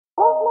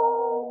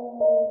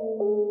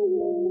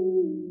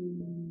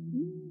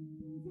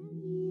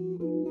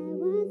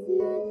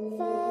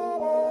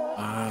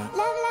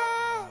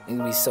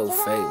Niggas be so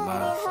fake,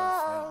 man.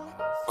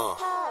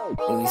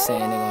 Niggas be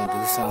saying they gonna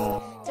do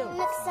something.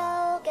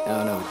 They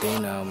don't know what they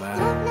know, man.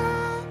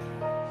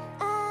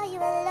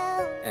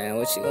 And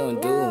what you gonna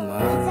do,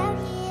 man?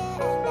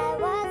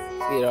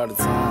 See it all the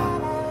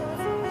time.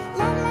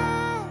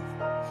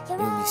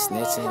 Niggas be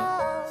snitching.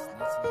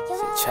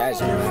 It's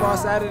tragic, man.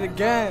 Cross at it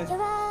again.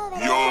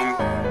 Young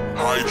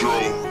Hydro.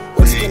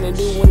 What you gonna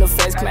do when the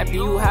feds clap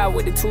you high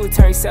with the tool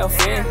turn yourself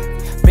in?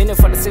 Been in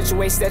for the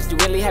situation that you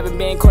really haven't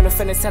been. Caught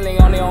offenders telling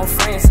on their own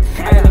friends.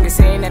 I got niggas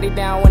saying that they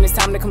down when it's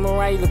time to come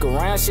around. You look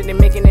around, shit ain't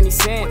making any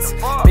sense.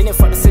 Been in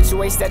for the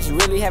situation that you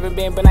really haven't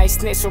been, but I ain't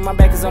snitched when my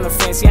back is on the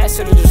fence. Yeah, I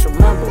should've just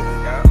remembered.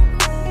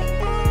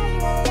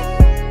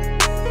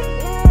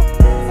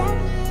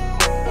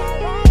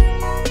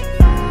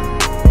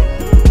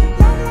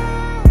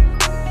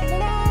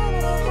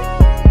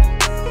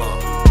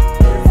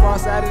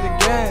 Cross at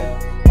it again.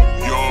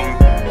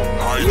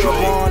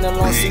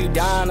 So you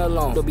dying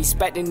alone. Don't be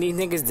expecting these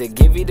niggas to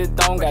give you the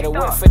throne. Gotta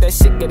work for that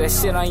shit, get that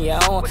shit on your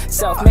own.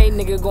 Self-made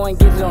nigga go and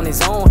get it on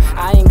his own.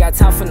 I ain't got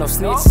time for no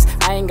snitches,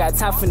 I ain't got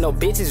time for no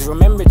bitches.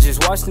 Remember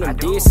just watching them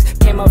dishes.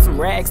 Came up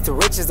from rags to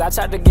riches. I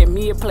tried to get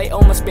me a plate,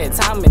 almost spent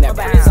time in that.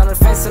 Back was on the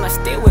fence and I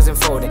still wasn't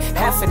folded.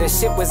 Half of the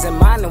shit wasn't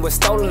mine and was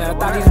stolen. And I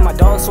thought he was my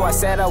dog, so I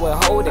said I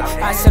would hold it.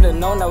 I should've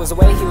known that was the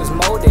way he was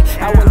molded.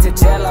 I went to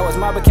jail, I was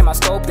mob, became my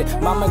sculpted.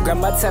 Mama and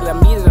grandma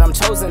telling me that I'm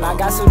chosen. I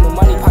got some new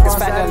money, pockets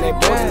fat and they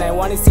bulging. They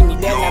wanna see me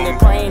dead, now they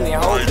praying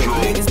and hoping.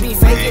 Niggas be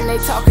faking, they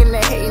talking,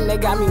 they hating, they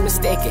got me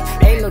mistaken.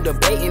 Ain't no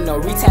debating, no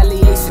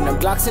retaliation. Them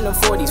Glocks in them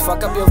 40s,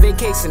 fuck up your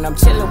vacation. I'm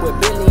chilling with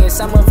Billy and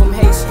some of them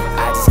Haitian.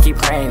 I just keep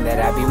praying that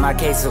I be my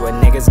case. So when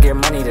niggas get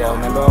money, they'll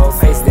remember old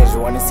face. They just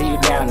wanna see you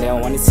down, they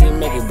don't wanna see you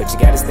make it. But you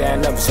gotta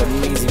stand up, show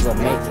them niggas you gon'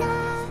 make it.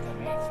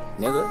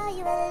 Nigga,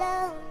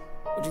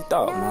 what you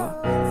thought, man?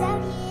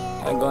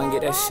 I go and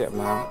get that shit,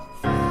 man.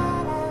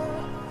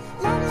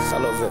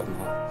 Solo VIP,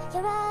 man.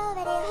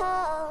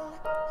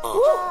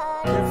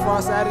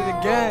 Cross at it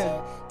again.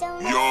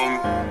 Young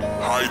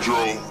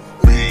Hydro.